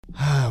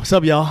What's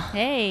up, y'all?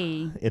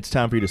 Hey. It's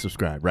time for you to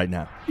subscribe right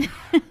now.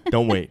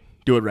 Don't wait.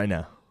 Do it right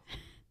now.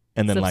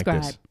 And then like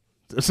this.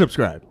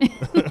 Subscribe.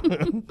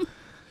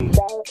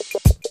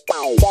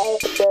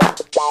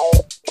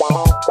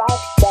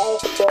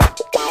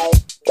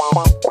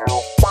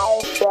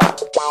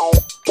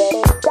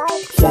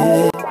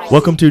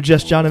 Welcome to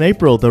Just John and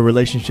April, the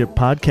relationship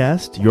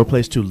podcast, your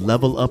place to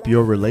level up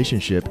your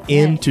relationship.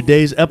 In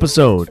today's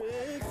episode,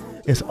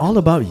 it's all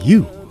about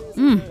you.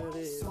 And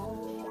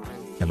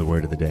the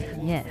word of the day.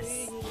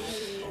 Yes.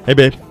 Hey,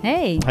 babe.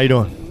 Hey. How you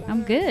doing?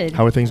 I'm good.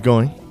 How are things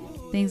going?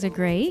 Things are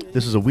great.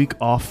 This is a week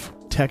off,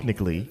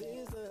 technically,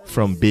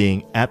 from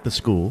being at the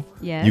school.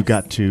 Yes. You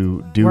got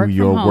to do Work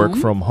your from work home.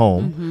 from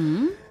home.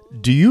 Mm-hmm.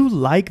 Do you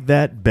like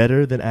that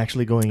better than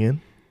actually going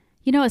in?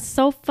 You know, it's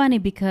so funny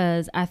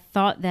because I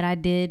thought that I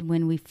did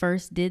when we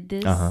first did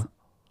this.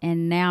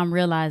 And now I'm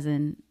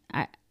realizing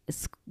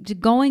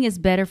going is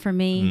better for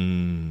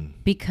me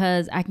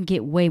because I can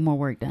get way more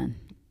work done.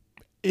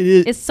 It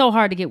is. It's so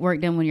hard to get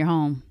work done when you're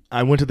home.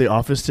 I went to the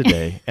office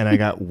today and I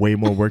got way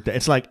more work done.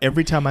 It's like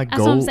every time I That's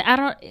what go, I'm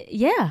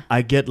saying.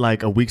 I get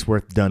like a week's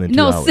worth done in 2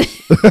 No,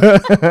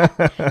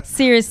 hours.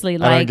 seriously,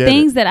 don't like get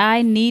things it. that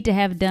I need to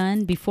have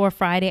done before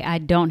Friday, I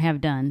don't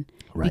have done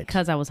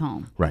because I was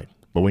home. Right.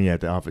 But when you're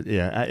at the office, it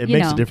You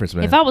makes know, a difference,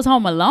 man. If I was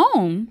home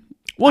alone,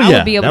 well, I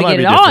would be able to that might get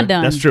be it all different.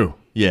 done. That's true.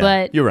 Yeah,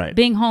 But you're right.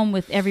 being home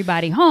with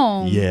everybody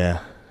home, it's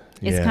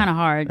Yeah, kind of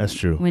hard. That's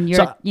true. When you're,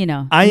 So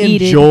I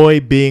needed.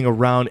 enjoy being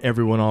around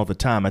everyone all the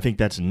time. I think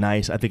that's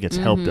nice. I think it's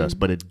helped us,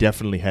 but it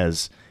definitely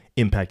has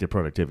impacted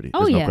productivity.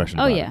 There's no question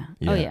about it.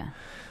 Oh, yeah.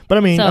 But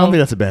I mean, I don't So-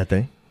 think that's a bad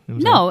thing. You know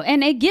what I'm No,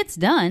 and it gets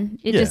done.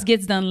 It just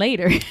gets done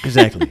later. saying?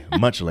 Exactly.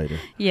 Much later.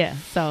 Yeah.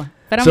 So,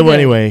 but I'm So good.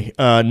 anyway,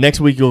 next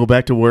week you'll go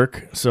back to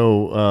work.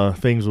 So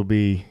things will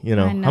be, I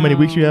how many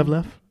weeks you know. have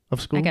left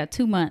of school? I got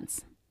 2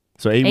 months.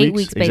 So 8 8 weeks?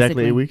 weeks, Exactly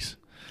basically. 8 weeks?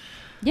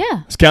 Yeah.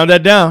 Let's count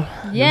that down. You know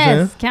what I'm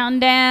Yes. saying?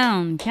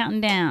 Counting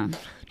down.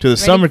 To the Ready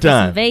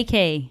summertime. for some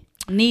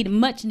vacay.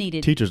 Much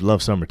needed. Teachers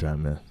love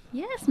summertime, man.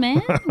 Yes,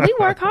 man. We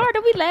work hard.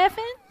 Are we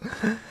laughing?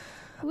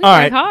 We All work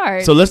right.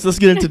 hard. So let's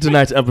get into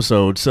tonight's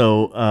episode.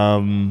 So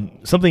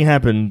something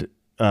happened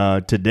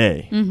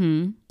today.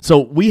 Mm-hmm. So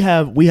we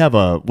have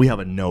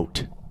a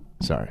note.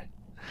 Sorry,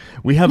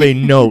 we have a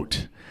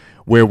note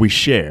where we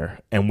share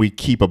and we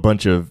keep a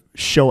bunch of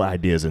show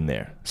ideas in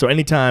there. So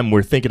anytime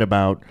we're thinking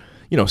about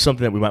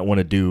something that we might want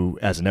to do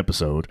as an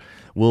episode,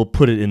 we'll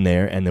put it in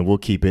there and then we'll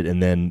keep it,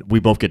 and then we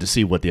both get to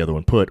see what the other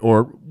one put,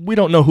 or we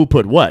don't know who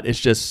put what. It's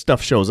just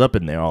stuff shows up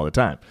in there all the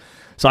time.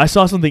 So I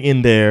saw something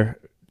in there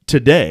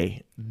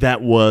today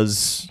that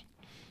was,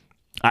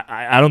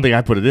 I don't think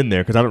I put it in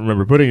there because I don't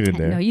remember putting it in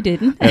there. No, you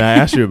didn't. And I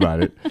asked you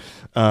about it.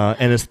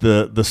 And it's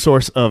the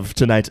source of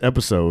tonight's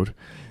episode.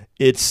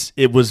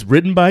 It was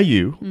written by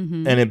you,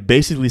 and it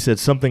basically said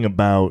something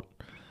about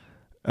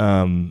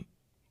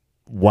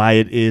why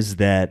it is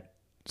that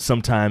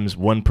sometimes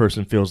one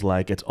person feels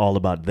like it's all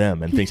about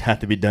them and things have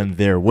to be done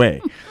their way.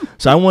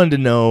 So I wanted to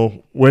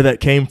know where that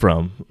came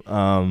from.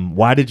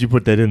 Why did you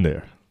put that in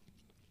there?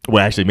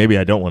 Well, actually, maybe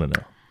I don't want to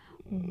know.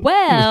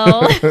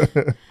 Well,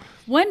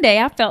 one day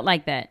I felt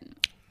like that.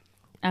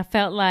 I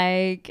felt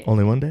like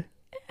Only one day?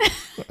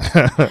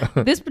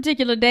 this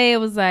particular day, it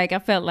was like, I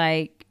felt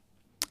like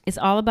it's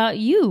all about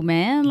you,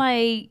 man.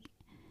 Like,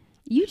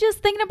 you just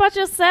thinking about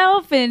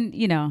yourself and,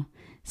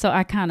 so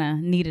I kind of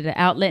needed an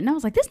outlet. And I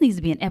was like, this needs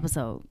to be an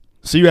episode.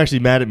 So you're actually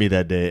mad at me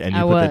that day and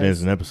you put that in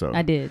as an episode.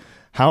 I did.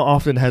 How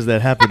often has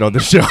that happened on the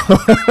show?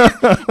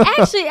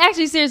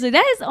 Actually, seriously,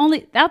 that is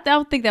only, I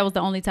don't think that was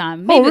the only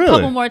time. Maybe really? a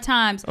couple more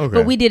times, Okay.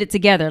 but we did it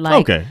together. Like,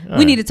 Okay, all we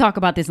right. need to talk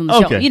about this on the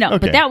show, Okay, okay.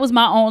 But that was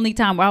my only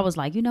time where I was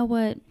like, you know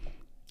what?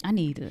 I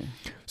need to.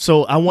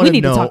 So I want We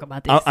need to know. talk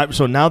about this.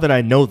 So now that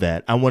I know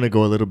that, I want to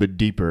go a little bit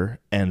deeper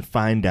and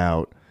find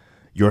out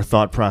your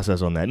thought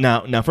process on that.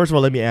 Now, first of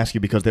all, let me ask you,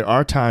 because there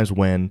are times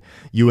when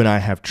you and I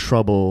have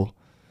trouble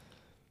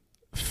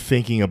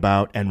thinking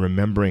about and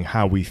remembering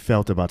how we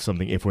felt about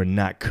something if we're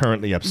not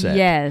currently upset.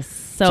 Yes.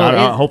 So,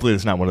 hopefully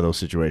it's not one of those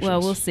situations. well,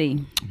 we'll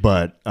see.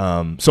 But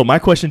so my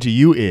question to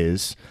you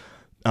is,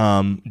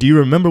 do you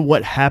remember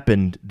what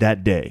happened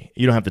that day?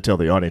 You don't have to tell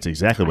the audience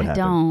exactly what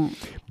happened. I don't.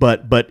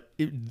 But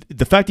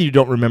the fact that you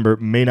don't remember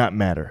may not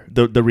matter.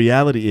 The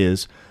reality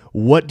is,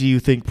 what do you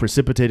think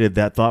precipitated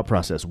that thought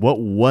process? What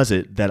was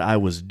it that I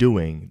was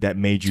doing that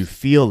made you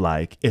feel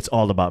like it's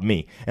all about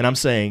me? And I'm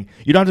saying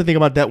you don't have to think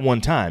about that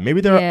one time.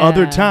 Maybe there are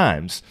other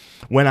times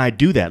when I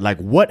do that. Like,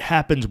 what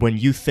happens when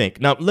you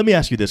think? Now, let me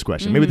ask you this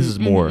question. Maybe this is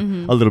a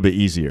little bit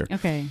easier.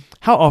 Okay.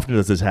 How often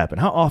does this happen?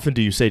 How often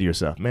do you say to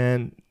yourself,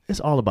 man, it's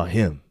all about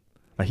him?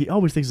 Like, he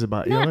always thinks it's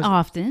about you. Not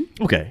often.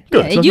 Okay, good.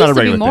 Yeah, So it it's not a used to be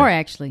regular more, thing.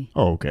 actually.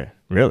 Oh, okay.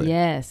 Really?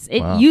 Yes. It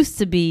Wow. used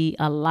to be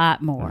a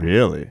lot more.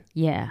 Really?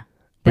 Yeah.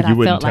 But That you I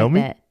wouldn't felt tell like me?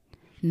 that.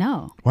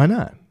 No. Why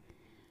not?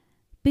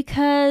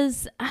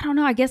 Because, I don't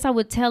know, I guess I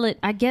would tell it,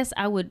 I guess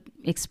I would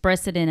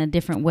express it in a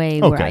different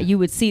way where Okay. you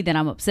would see that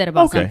I'm upset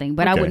about Okay, something,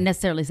 but I okay. wouldn't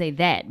necessarily say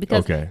that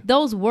because Okay.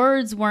 those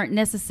words weren't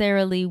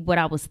necessarily what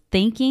I was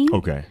thinking.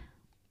 Okay.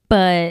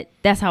 but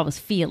that's how I was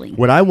feeling.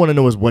 What I want to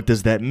know is, what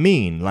does that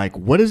mean? Like,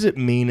 what does it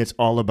mean it's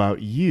all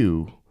about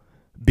you?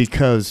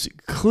 Because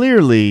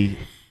clearly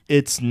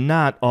it's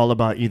not all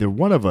about either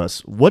one of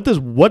us. What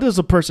does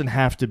a person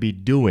have to be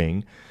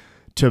doing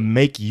to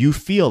make you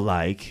feel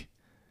like,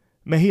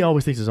 man, he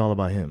always thinks it's all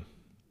about him?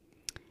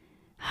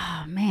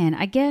 Oh, man,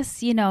 I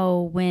guess,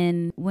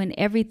 when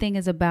everything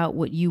is about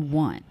what you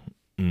want,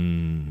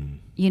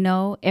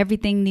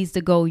 everything needs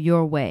to go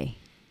your way.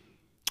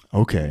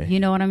 Okay. You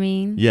know what I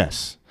mean?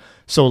 Yes.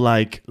 So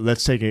like,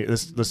 let's take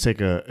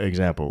a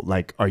example.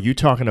 Like, are you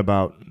talking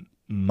about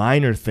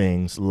minor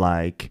things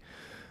like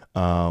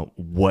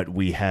what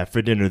we had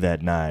for dinner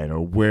that night, or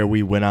where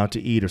we went out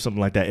to eat, or something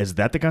like that? Is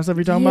that the kind of stuff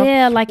you're talking about?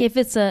 Yeah, like if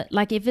it's a,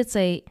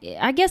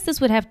 I guess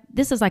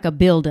this is like a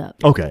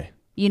buildup. Okay.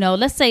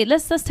 Let's say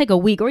let's take a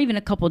week or even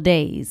a couple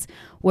days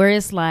where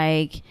it's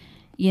like,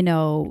 you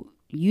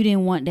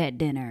didn't want that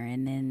dinner,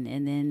 and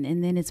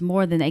then it's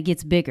more than that. It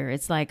gets bigger.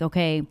 It's like,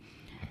 okay,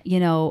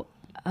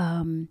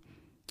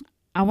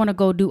 I want to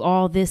go do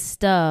all this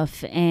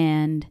stuff,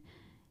 and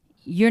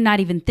you're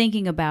not even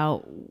thinking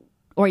about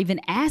or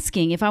even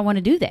asking if I want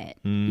to do that.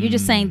 You're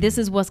just saying this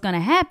is what's going to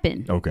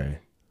happen. Okay.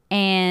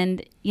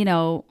 And,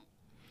 and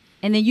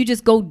then you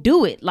just go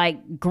do it,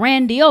 like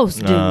grandiose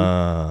dude.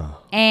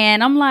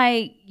 And I'm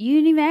like, you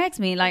didn't even ask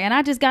me, like, and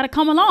I just got to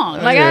come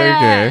along. Like,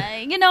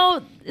 okay.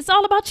 It's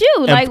all about you.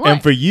 Like, what?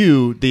 And for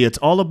you, the "it's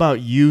all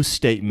about you"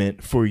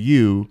 statement for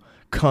you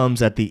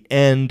comes at the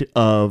end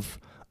of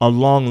a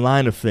long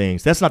line of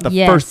things. That's not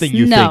the first thing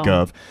you think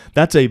of.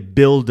 That's a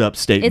build-up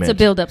statement. It's a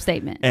build-up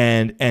statement.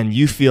 And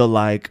you feel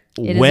like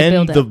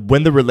when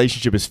the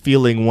relationship is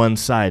feeling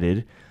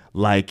one-sided,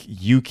 like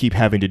you keep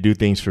having to do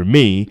things for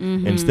me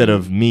instead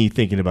of me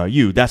thinking about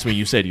you, that's when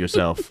you say to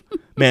yourself,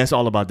 man, it's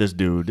all about this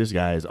dude. This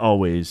guy is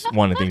always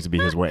wanting things to be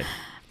his way.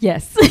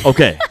 Yes.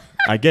 Okay.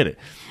 I get it.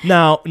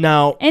 Now.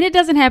 And it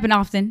doesn't happen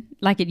often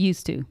like it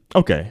used to.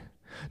 Okay.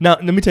 Now,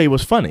 let me tell you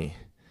what's funny.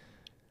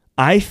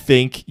 I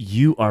think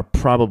you are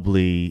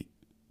probably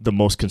the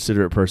most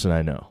considerate person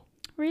I know.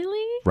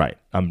 Really? Right.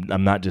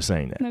 I'm not just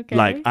saying that. Okay.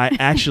 Like, I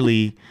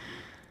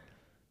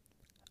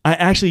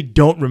actually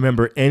don't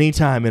remember any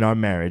time in our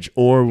marriage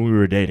or when we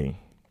were dating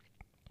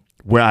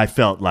where I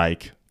felt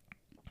like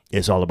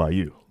it's all about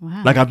you.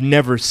 Wow. Like, I've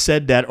never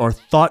said that or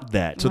thought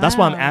that. So that's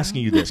why I'm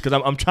asking you this, because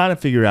I'm trying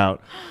to figure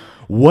out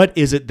what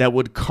is it that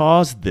would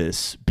cause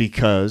this,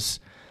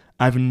 because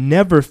I've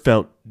never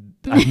felt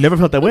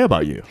that way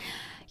about you.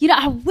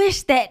 I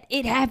wish that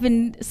it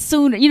happened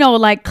sooner,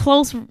 like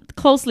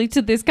closely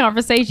to this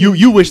conversation.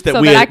 You wish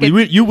that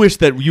you wish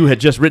that you had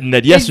just written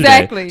that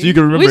yesterday. Exactly. So you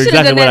could remember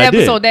exactly what I did.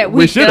 Episode that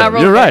week that I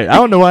wrote. You're right. I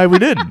don't know why we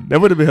didn't. That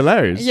would have been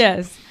hilarious.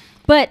 Yes.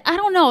 But I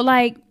don't know,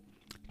 like,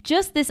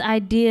 just this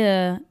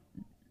idea,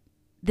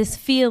 this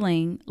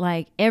feeling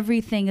like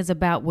everything is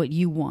about what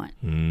you want.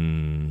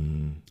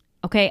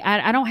 Okay,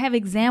 I don't have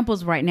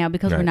examples right now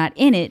because we're not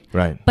in it.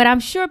 Right. But I'm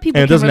sure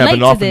people and can relate to this. And it doesn't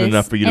happen often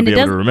enough for you to be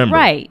able to remember.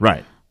 Right.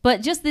 Right.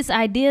 But just this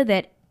idea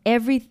that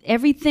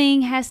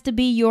everything has to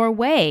be your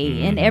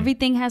way and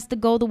everything has to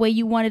go the way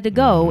you want it to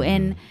go.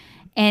 And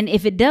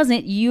if it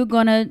doesn't, you're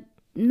going to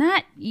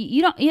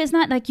it's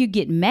not like you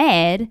get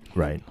mad.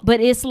 Right.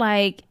 But it's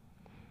like,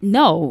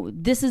 no,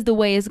 this is the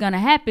way it's going to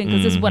happen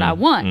because this is what I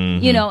want,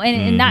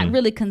 and not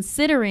really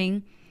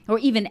considering or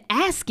even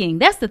asking.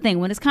 That's the thing,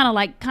 when it's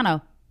kind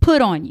of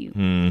put on you.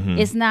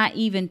 It's not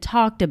even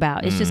talked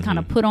about. It's just kind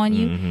of put on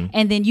you.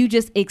 And then you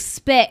just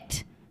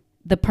expect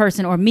the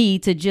person or me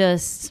to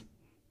just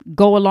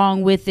go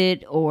along with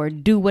it or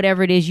do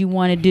whatever it is you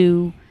want to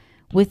do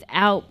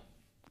without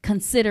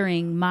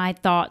considering my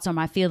thoughts or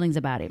my feelings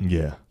about it.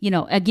 Yeah.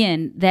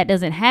 Again, that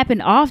doesn't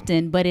happen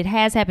often, but it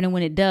has happened. And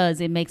when it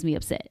does, it makes me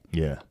upset.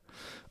 Yeah.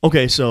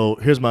 Okay. So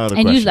here's my other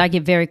question. And usually I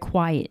get very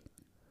quiet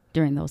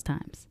during those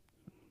times.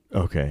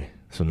 Okay.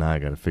 So now I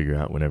got to figure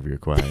out whenever you're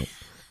quiet,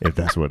 if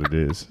that's what it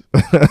is.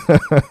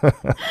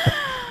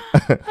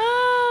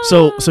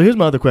 So here's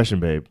my other question,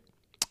 babe.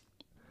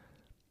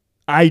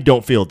 I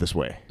don't feel this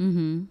way,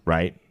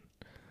 right?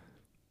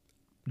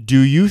 Do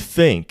you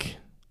think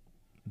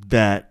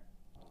that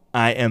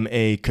I am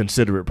a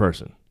considerate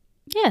person?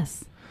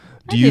 Yes.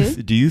 Do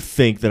you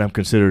think that I'm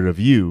considerate of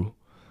you,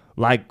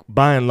 like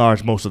by and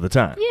large most of the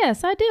time?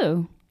 Yes, I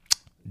do.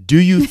 Do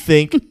you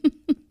think,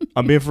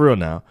 I'm being for real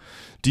now,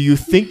 do you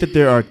think that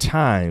there are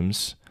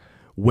times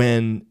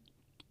when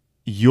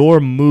your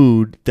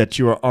mood that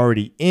you are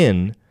already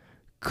in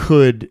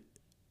could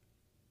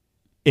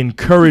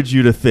encourage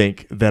you to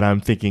think that I'm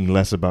thinking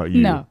less about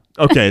you? No.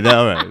 Okay,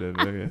 all right.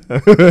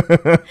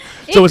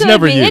 So it's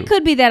never you. It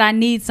could be that I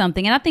need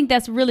something, and I think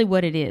that's really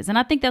what it is. And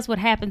I think that's what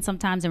happens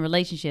sometimes in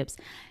relationships.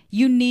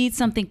 You need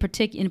something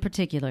in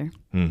particular,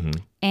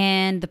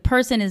 and the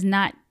person is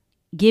not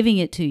giving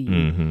it to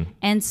you.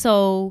 And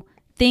so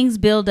things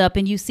build up,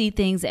 and you see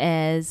things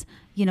as,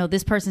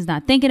 this person's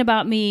not thinking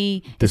about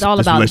me. It's all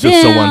about them.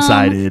 So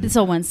one-sided. It's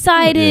so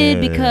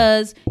one-sided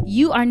because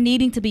you are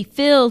needing to be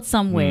filled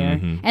somewhere,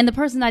 and the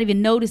person's not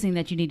even noticing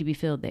that you need to be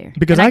filled there.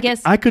 Because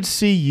I could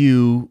see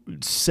you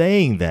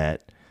saying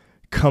that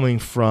coming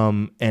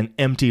from an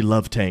empty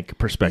love tank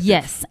perspective.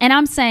 Yes. And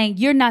I'm saying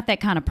you're not that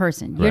kind of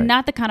person. You're Right.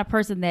 not the kind of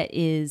person that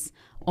is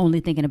only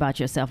thinking about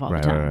yourself all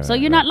Right, the time. right, So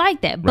right, you're right. not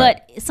like that.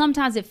 Right. But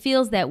sometimes it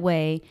feels that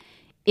way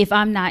if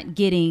I'm not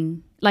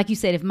getting, like you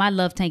said, if my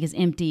love tank is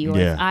empty, or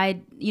Yeah.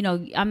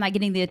 if I'm not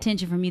getting the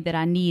attention from you that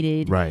I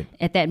needed Right.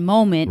 at that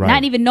moment, Right.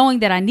 not even knowing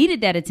that I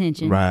needed that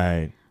attention.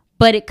 Right.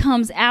 But it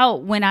comes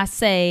out when I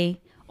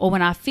say, or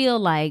when I feel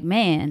like,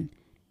 man,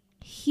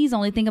 he's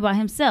only thinking about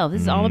himself.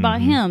 This is all about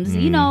him. This-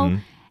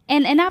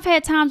 and I've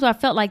had times where I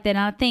felt like that. And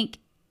I think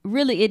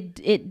really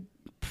it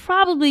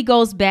probably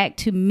goes back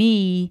to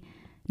me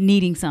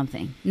needing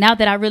something. Now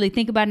that I really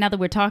think about it, now that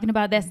we're talking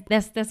about it,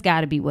 that's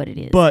got to be what it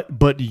is.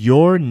 But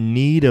your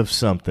need of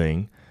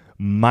something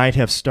might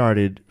have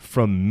started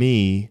from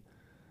me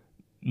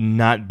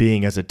not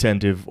being as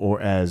attentive or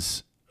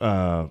as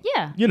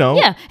yeah. you know.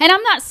 Yeah. And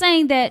I'm not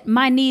saying that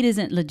my need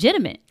isn't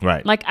legitimate.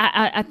 Right. Like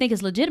I think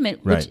it's legitimate,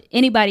 Right. which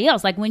anybody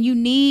else. Like when you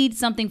need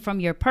something from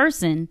your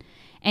person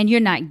and you're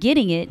not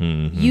getting it,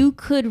 Mm-hmm. you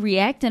could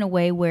react in a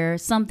way where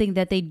something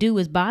that they do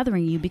is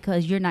bothering you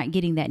because you're not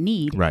getting that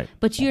need. Right.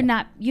 But you're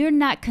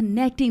not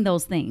connecting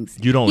those things.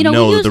 You don't we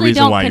know the usually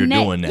reason don't why you're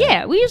doing that.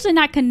 Yeah, we're usually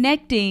not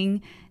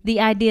connecting the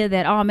idea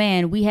that, oh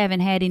man, we haven't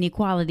had any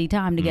quality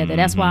time together.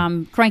 That's why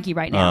I'm cranky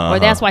right now. Or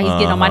that's why he's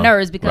getting on my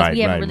nerves because Right,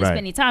 we haven't right, really right. spent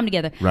any time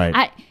together.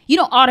 Right. You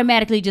don't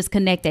automatically just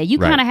connect that. You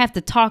Right. kind of have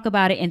to talk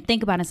about it and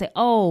think about it and say,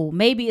 oh,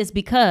 maybe it's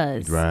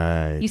because.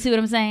 Right. You see what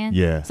I'm saying?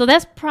 Yeah. So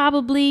that's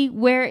probably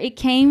where it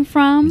came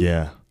from.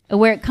 Yeah. Or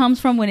where it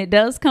comes from when it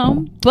does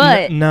come.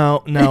 But now,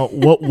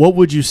 what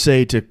would you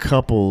say to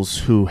couples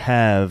who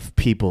have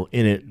people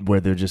in it where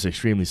they're just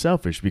extremely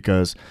selfish?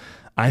 Because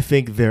I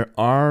think there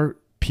are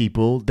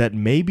people that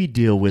maybe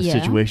deal with Yeah.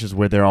 situations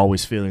where they're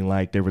always feeling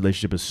like their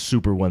relationship is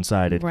super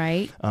one-sided,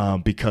 Right.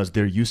 because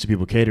they're used to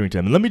people catering to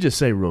them. And let me just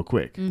say real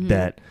quick Mm-hmm.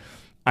 that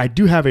I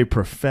do have a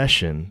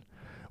profession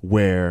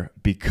where,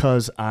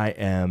 because I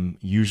am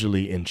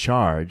usually in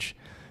charge,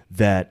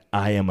 that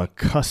I am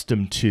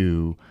accustomed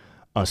to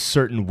a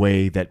certain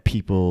way that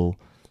people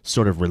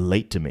sort of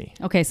relate to me.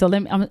 okay, so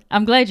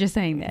I'm glad you're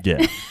saying that.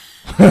 Yeah.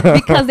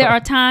 Because there are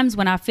times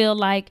when I feel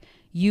like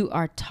you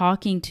are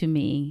talking to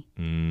me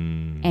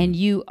and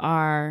you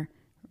are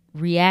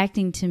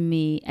reacting to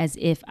me as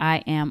if I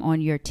am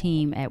on your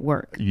team at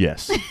work.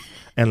 Yes.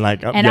 And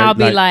like, And I'll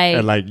be like-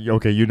 and like,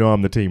 okay, you know,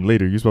 I'm the team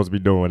leader. You're supposed to be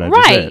doing what I just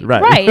Right, said.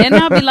 right. And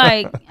I'll be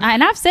like,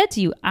 and I've said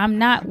to you, I'm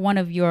not one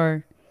of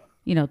your,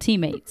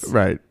 teammates.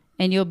 Right.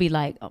 And you'll be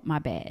like, oh, my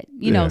bad.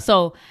 Yeah.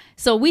 So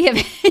we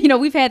have,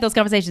 we've had those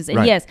conversations. And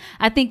Right. yes,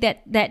 I think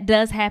that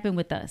does happen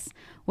with us,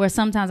 where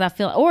sometimes I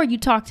feel, or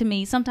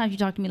sometimes you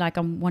talk to me like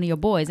I'm one of your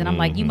boys. And I'm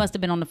like, you must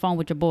have been on the phone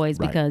with your boys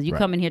Right, because you right.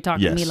 come in here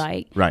talking to me Yes,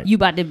 like, right. you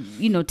about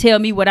to, tell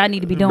me what I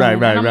need to be doing. Right,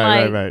 And right, I'm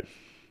right, like, right.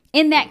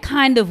 in that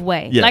kind of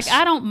way. Yes. Like,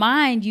 I don't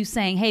mind you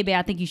saying, hey, babe,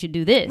 I think you should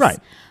do this. Right.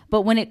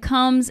 But when it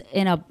comes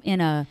in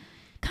a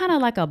kind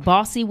of like a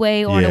bossy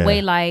way, or in Yeah. a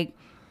way like,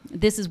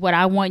 this is what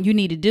I want, you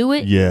need to do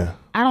it. Yeah.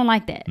 I don't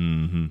like that.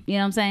 Mm-hmm. You know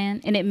what I'm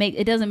saying? And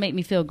it doesn't make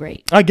me feel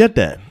great. I get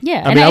that.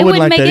 Yeah. I mean, and I it wouldn't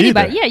like make that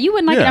anybody. either. Yeah, you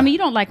wouldn't like it. Yeah. I mean, you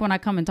don't like when I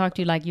come and talk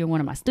to you like you're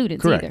one of my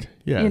students Correct. either.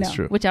 Yeah, that's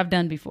true. Which I've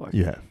done before.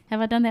 Yeah. Have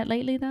I done that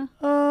lately though?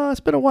 It's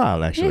been a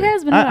while, actually. It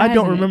has been a while, I don't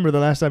hasn't it? remember the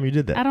last time you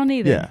did that. I don't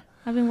either. Yeah.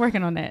 I've been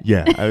working on that.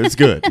 Yeah, it's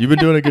good. You've been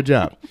doing a good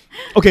job.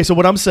 Okay, so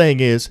what I'm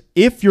saying is,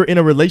 if you're in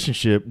a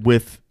relationship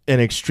with an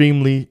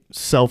extremely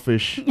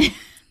selfish,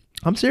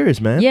 I'm serious,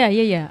 man.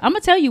 Yeah. I'm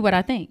gonna tell you what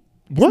I think.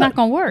 It's What? not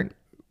gonna work.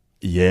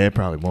 Yeah, it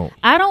probably won't.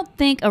 I don't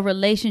think a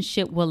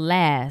relationship will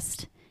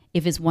last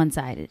if it's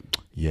one-sided.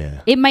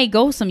 Yeah. It may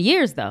go some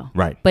years though.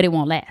 Right. But it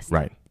won't last.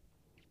 Right.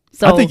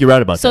 So I think you're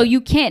right about so that.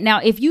 you can't now,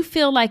 if you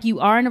feel like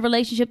you are in a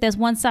relationship that's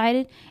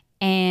one-sided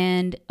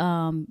and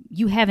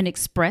you haven't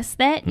expressed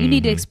that, you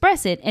need to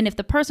express it. And if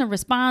the person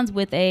responds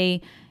with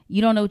a,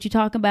 you don't know what you're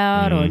talking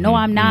about, or no,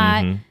 I'm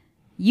not,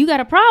 you got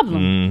a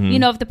problem.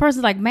 If the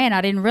person's like, man,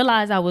 I didn't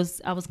realize I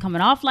was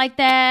coming off like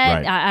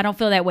that. Right. I don't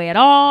feel that way at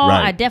all.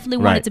 Right. I definitely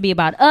want Right. it to be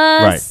about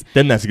us. Right.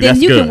 Then that's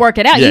Then you good. can work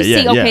it out. Yeah, You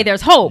see, yeah, okay, yeah.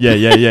 there's hope.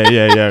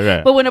 Yeah,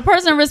 right. But when a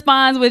person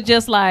responds with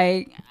just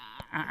like,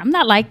 I'm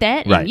not like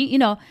that, Right.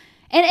 and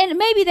and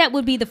maybe that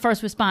would be the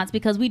first response,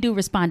 because we do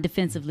respond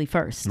defensively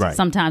first. Right.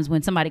 Sometimes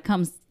when somebody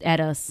comes at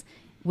us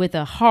with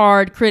a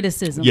hard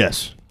criticism.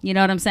 Yes. You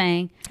know what I'm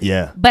saying?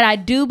 Yeah. But I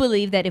do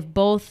believe that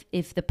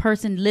if the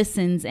person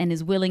listens and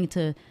is willing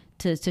to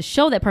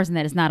show that person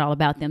that it's not all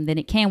about them, then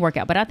it can work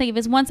out. But I think if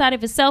it's one-sided,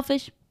 if it's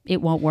selfish,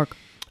 it won't work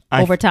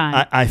over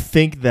time. I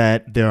think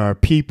that there are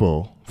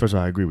people, first of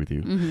all, I agree with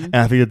you. Mm-hmm. And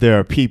I think that there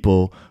are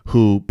people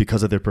who,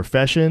 because of their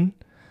profession,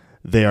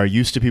 they are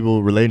used to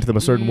people relating to them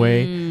a certain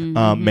way.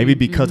 Maybe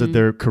because of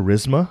their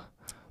charisma.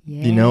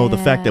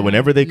 The fact that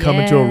whenever they come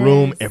into a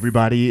room, Yes.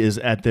 everybody is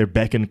at their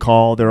beck and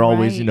call. They're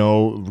always,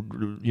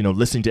 Right.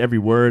 listening to every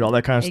word, all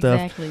that kind of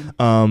Exactly.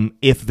 stuff.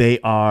 If they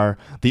are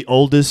the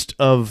oldest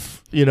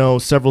of,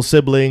 several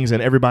siblings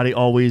and everybody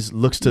always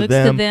looks to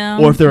them,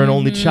 or if they're an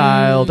only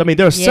child. I mean,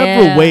 there are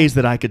several Yeah. ways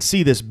that I could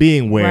see this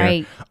being where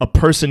Right. a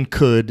person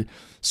could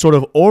sort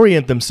of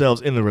orient themselves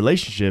in the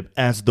relationship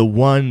as the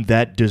one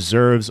that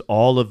deserves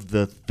all of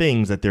the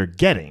things that they're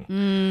getting,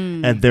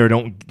 and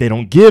they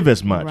don't give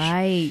as much.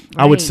 Right.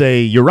 I would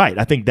say you're right.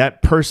 I think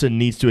that person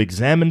needs to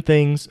examine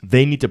things.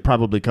 They need to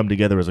probably come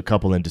together as a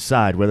couple and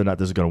decide whether or not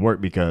this is going to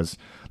work, because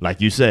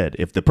like you said,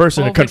 if the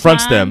person Over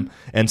confronts time- them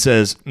and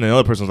says, and the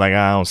other person's like,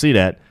 I don't see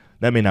that,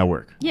 that may not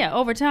work. Yeah,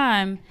 over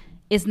time,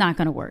 it's not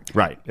going to work.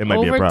 Right. It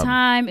might be a Over problem.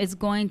 time, it's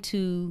going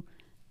to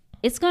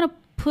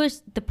push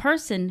the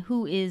person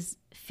who is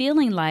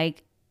feeling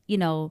like,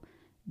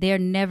 they're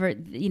never,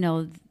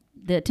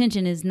 the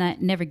attention is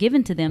never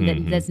given to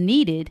them that's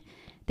needed.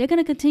 They're going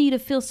to continue to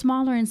feel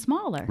smaller and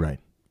smaller. Right.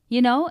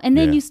 And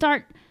then Yeah. you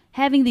start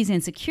having these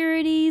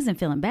insecurities and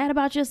feeling bad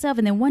about yourself.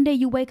 And then one day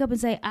you wake up and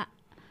say, I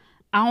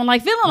don't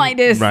like feeling like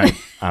this. Right.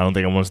 I don't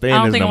think I want to stay in I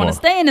don't this think no I want more. to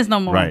stay in this no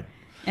more. Right.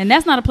 And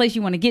that's not a place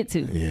you want to get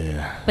to.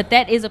 Yeah. But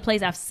that is a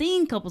place I've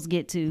seen couples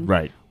get to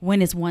Right.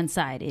 when it's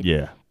one-sided.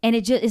 Yeah. And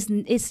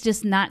it's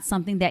just not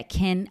something that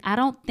I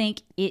don't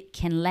think it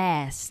can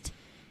last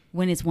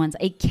when it's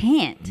one-sided. It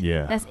can't.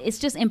 Yeah. It's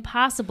just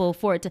impossible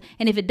for it to.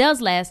 And if it does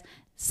last,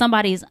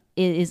 somebody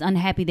is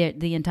unhappy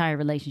the entire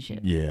relationship.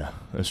 Yeah.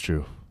 That's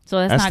true.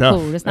 So that's not tough.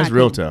 cool. That's That's not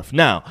real cool. tough.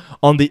 Now,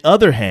 on the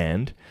other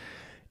hand,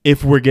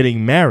 if we're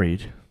getting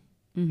married,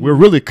 Mm-hmm. we're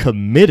really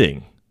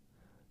committing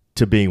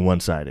to being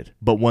one-sided,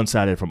 but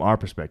one-sided from our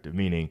perspective,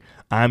 meaning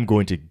I'm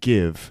going to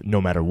give no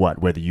matter what,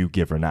 whether you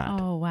give or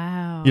not. Oh,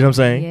 wow. You know what I'm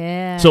saying?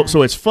 Yeah.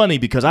 So it's funny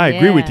because I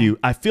agree with Yeah. you.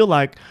 I feel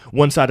like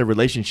one-sided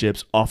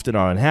relationships often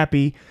are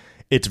unhappy.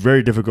 It's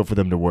very difficult for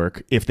them to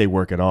work if they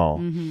work at all.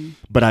 Mm-hmm.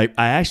 But I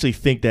actually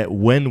think that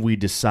when we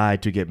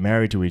decide to get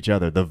married to each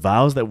other, the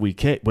vows that we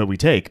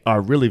take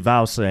are really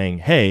vows saying,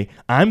 hey,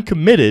 I'm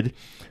committed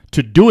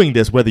to doing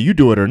this whether you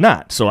do it or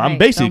not. So I'm Right.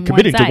 basically So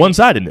committing to one-sided.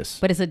 one-sidedness.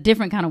 But it's a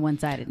different kind of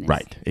one-sidedness.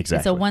 Right, exactly.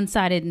 It's a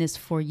one-sidedness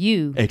for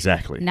you,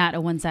 Exactly. not a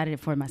one-sided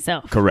for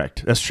myself.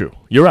 Correct. That's true.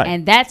 You're right.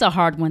 And that's a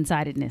hard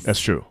one-sidedness. That's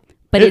true.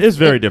 But It is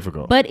very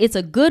difficult. But it's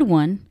a good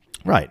one.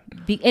 Right.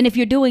 And if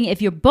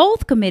you're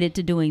both committed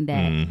to doing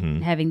that,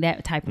 having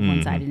that type of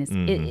one-sidedness,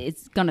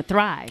 it's going to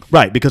thrive.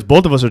 Right, because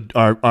both of us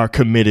are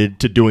committed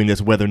to doing this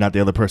whether or not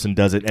the other person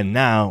does it, and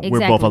now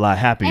we're both a lot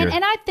happier.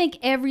 And I think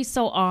every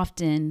so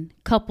often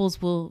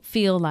couples will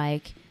feel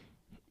like,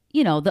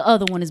 the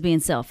other one is being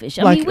selfish.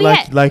 I mean,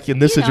 like in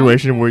this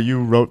situation where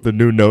you wrote the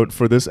new note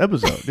for this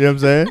episode. You know what I'm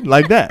saying?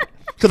 Like that.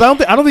 Because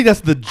I don't think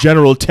that's the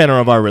general tenor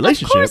of our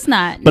relationship. Of course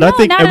not. But No, I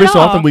think not every at so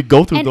all. often we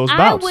go through And those I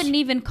bouts. wouldn't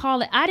even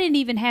call it. I didn't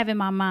even have in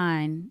my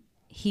mind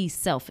he's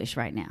selfish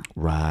right now.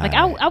 Right. Like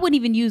I wouldn't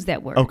even use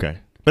that word. Okay.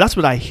 But that's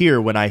what I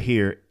hear when I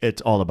hear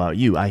it's all about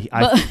you.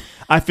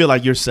 I feel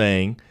like you're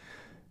saying,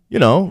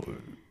 you're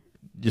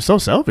so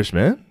selfish,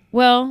 man.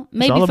 Well,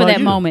 maybe all for about that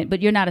you. moment,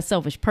 but you're not a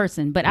selfish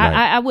person. But Right.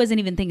 I wasn't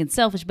even thinking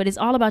selfish, but it's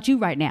all about you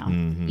right now.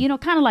 Mm-hmm.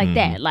 Kind of like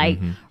that. Like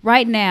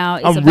right now,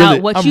 it's I'm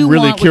about what you I'm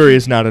really want.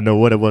 curious now to know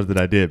what it was that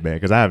I did, man,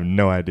 because I have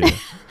no idea.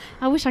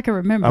 I wish I could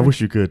remember. I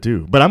wish you could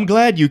too. But I'm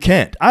glad you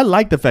can't. I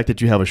like the fact that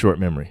you have a short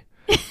memory.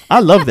 I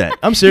love that.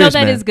 I'm No, serious,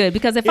 that man. is good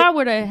because if I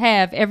were to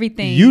have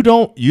everything, You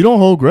don't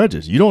hold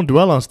grudges. You don't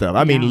dwell on stuff.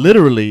 I mean, No.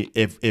 literally,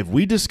 if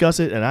we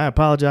discuss it and I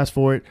apologize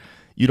for it,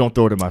 you don't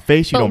throw it in my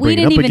face. You but don't we bring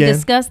it didn't up even again.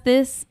 discuss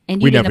this,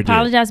 and you We didn't never did.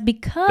 apologize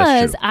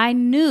because true. I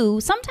knew.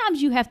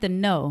 Sometimes you have to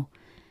know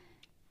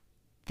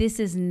this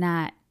is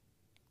not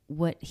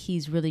what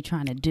he's really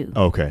trying to do.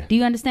 Okay. Do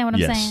you understand what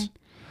I'm Yes. saying?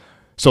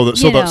 So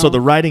You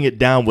the writing it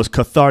down was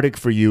cathartic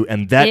for you,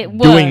 and that It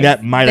doing was.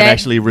 that might have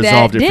actually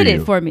resolved that it for did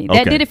you. it for me.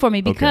 Okay. That did it for me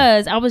Okay.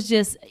 because I was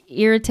just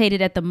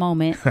irritated at the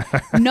moment,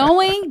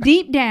 knowing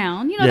deep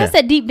down, Yeah. that's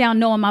that deep down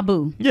knowing my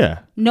boo, Yeah.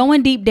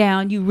 knowing deep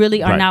down you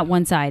really are Right. not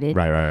one-sided.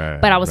 Right.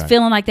 But I was right.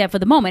 feeling like that for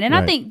the moment, and I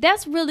Right. think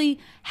that's really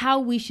how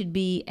we should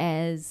be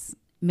as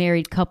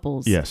married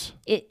couples. Yes.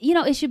 It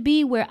should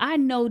be where I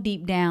know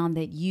deep down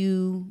that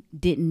you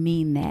didn't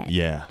mean that.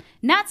 Yeah.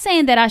 Not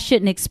saying that I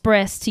shouldn't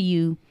express to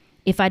you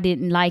if I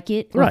didn't like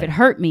it or Right. if it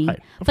hurt me. Right.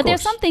 Of But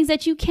there's course. some things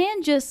that you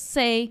can just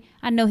say,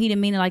 I know he didn't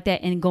mean it like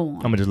that, and go on.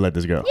 I'm gonna just let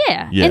this go.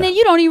 Yeah. And then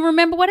you don't even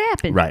remember what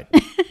happened. Right.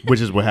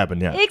 Which is what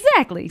happened. Yeah.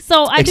 Exactly.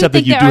 So I Except do that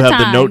think you do there are have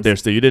the note times- there,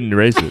 still. You didn't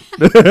erase it.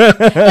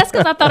 That's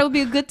because I thought it would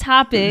be a good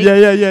topic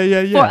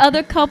yeah. for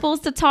other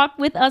couples to talk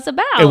with us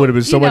about. It would have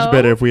been so you much know?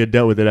 better if we had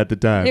dealt with it at the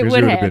time. It 'cause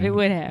would you have. been It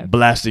would have.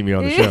 blasting me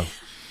on the show.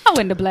 I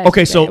wouldn't have blasted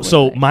Okay, that. so It would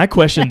so have. my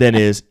question then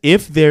is,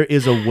 if there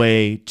is a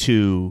way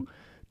to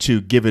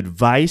give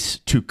advice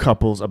to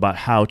couples about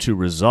how to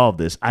resolve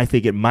this, I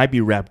think it might be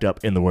wrapped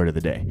up in the word of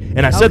the day.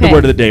 And I said the Okay.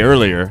 word of the day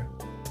earlier,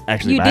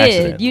 actually by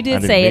accident. You I did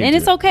didn't say it, mean and to.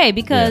 it's okay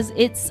because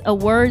it's a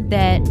word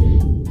that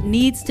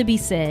needs to be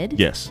said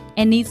Yes,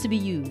 and needs to be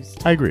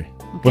used. I agree.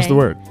 What's okay? the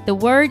word? The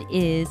word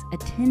is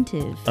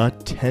attentive.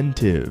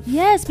 Attentive.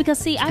 Yes, because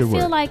see, I good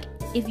feel word. like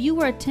if you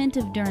were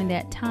attentive during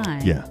that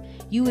time, Yeah.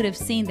 you would have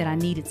seen that I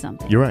needed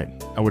something. You're right.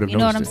 I would have You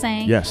know what I'm noticed it.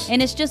 saying? Yes.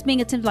 And it's just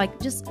being attentive, like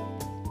just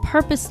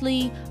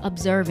purposely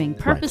observing,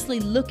 purposely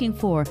looking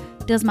for,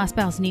 does my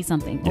spouse need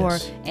something?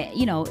 Yes.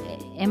 Or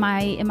am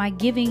I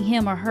giving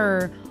him or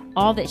her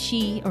all that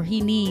she or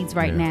he needs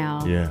right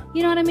now. Yeah.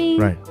 You know what I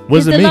mean? Right. What does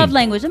Is it the mean? love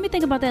language. Let me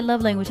think about that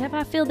love language. Have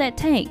I filled that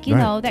tank? You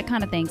Right. know, that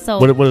kind of thing. So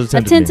What does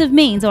attentive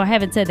means, I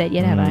haven't said that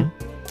yet, have I?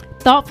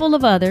 Thoughtful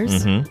of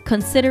others, Mhm.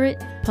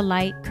 considerate,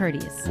 polite,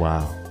 courteous.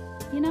 Wow.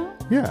 You know?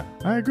 Yeah,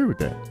 I agree with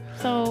that.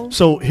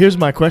 So here's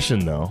my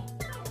question, though.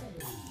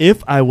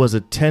 If I was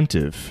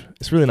attentive,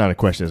 it's really not a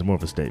question, it's more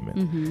of a statement.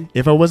 Mm-hmm.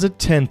 If I was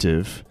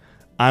attentive,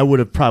 I would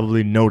have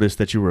probably noticed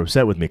that you were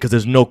upset with me, because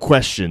there's no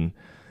question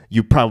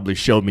you probably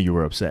showed me you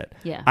were upset.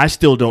 Yeah. I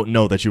still don't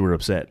know that you were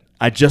upset.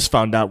 I just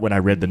found out when I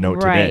read the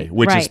note today,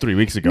 which is 3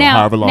 weeks ago,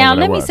 however long Now,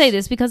 that let was. me say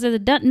this, because there's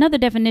another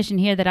definition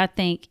here that I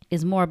think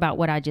is more about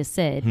what I just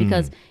said,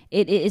 because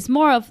it's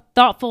more of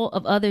thoughtful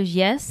of others,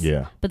 yes.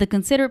 Yeah. But the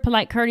considerate,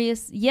 polite,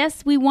 courteous,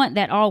 yes, we want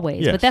that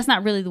always. Yes. But that's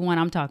not really the one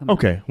I'm talking about.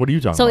 Okay, what are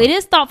you talking So about? it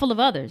is thoughtful of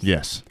others.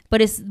 Yes.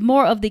 But it's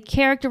more of the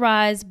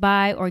characterized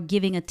by or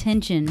giving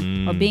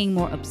attention or being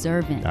more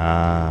observant.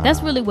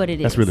 That's really what it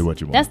is. That's really what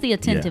you want. That's the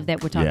attentive Yeah.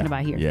 that we're talking Yeah.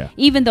 about here. Yeah.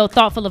 Even though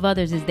thoughtful of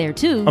others is there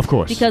too. Of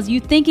course. Because you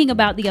thinking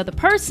about the other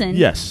person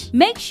Yes.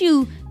 makes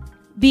you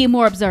be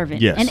more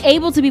observant. Yes. And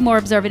able to be more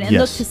observant and Yes.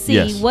 look to see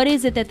Yes. what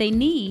is it that they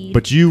need.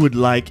 But you would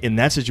like, in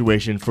that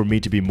situation, for me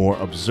to be more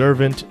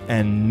observant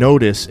and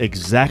notice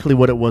exactly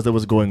what it was that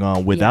was going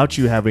on without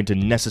you having to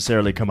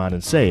necessarily come out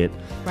and say it.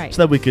 Right.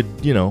 So that we could,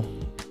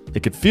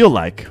 it could feel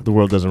like the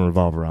world doesn't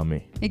revolve around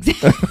me.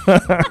 Exactly.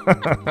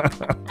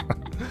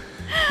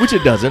 Which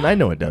it doesn't. I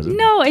know it doesn't.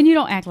 No, and you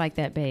don't act like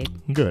that, babe.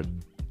 Good.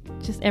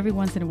 Just every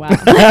once in a while.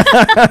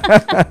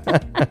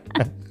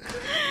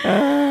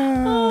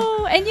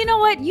 Oh, and you know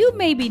what? You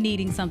may be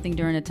needing something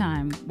during a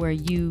time where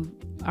you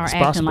are It's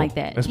acting possible. like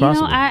that. It's you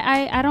possible. know,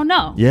 I don't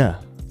know. Yeah.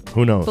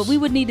 Who knows? But we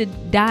would need to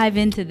dive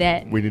into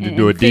that. We need to and-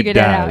 do a and deep figure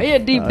that dive. out. Yeah,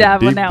 deep A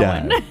dive on deep that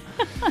dive. one.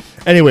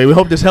 Anyway, we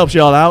hope this helps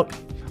y'all out.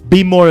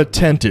 Be more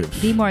attentive.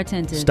 Be more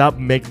attentive. Stop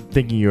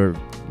thinking your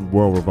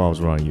world revolves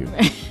around you. You know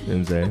what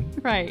I'm saying?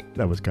 Right.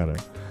 That was kind of...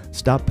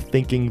 Stop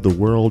thinking the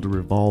world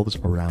revolves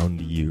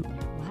around you.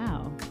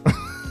 Wow.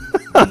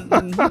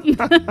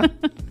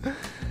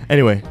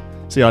 Anyway,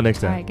 see y'all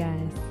next All time. right,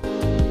 guys.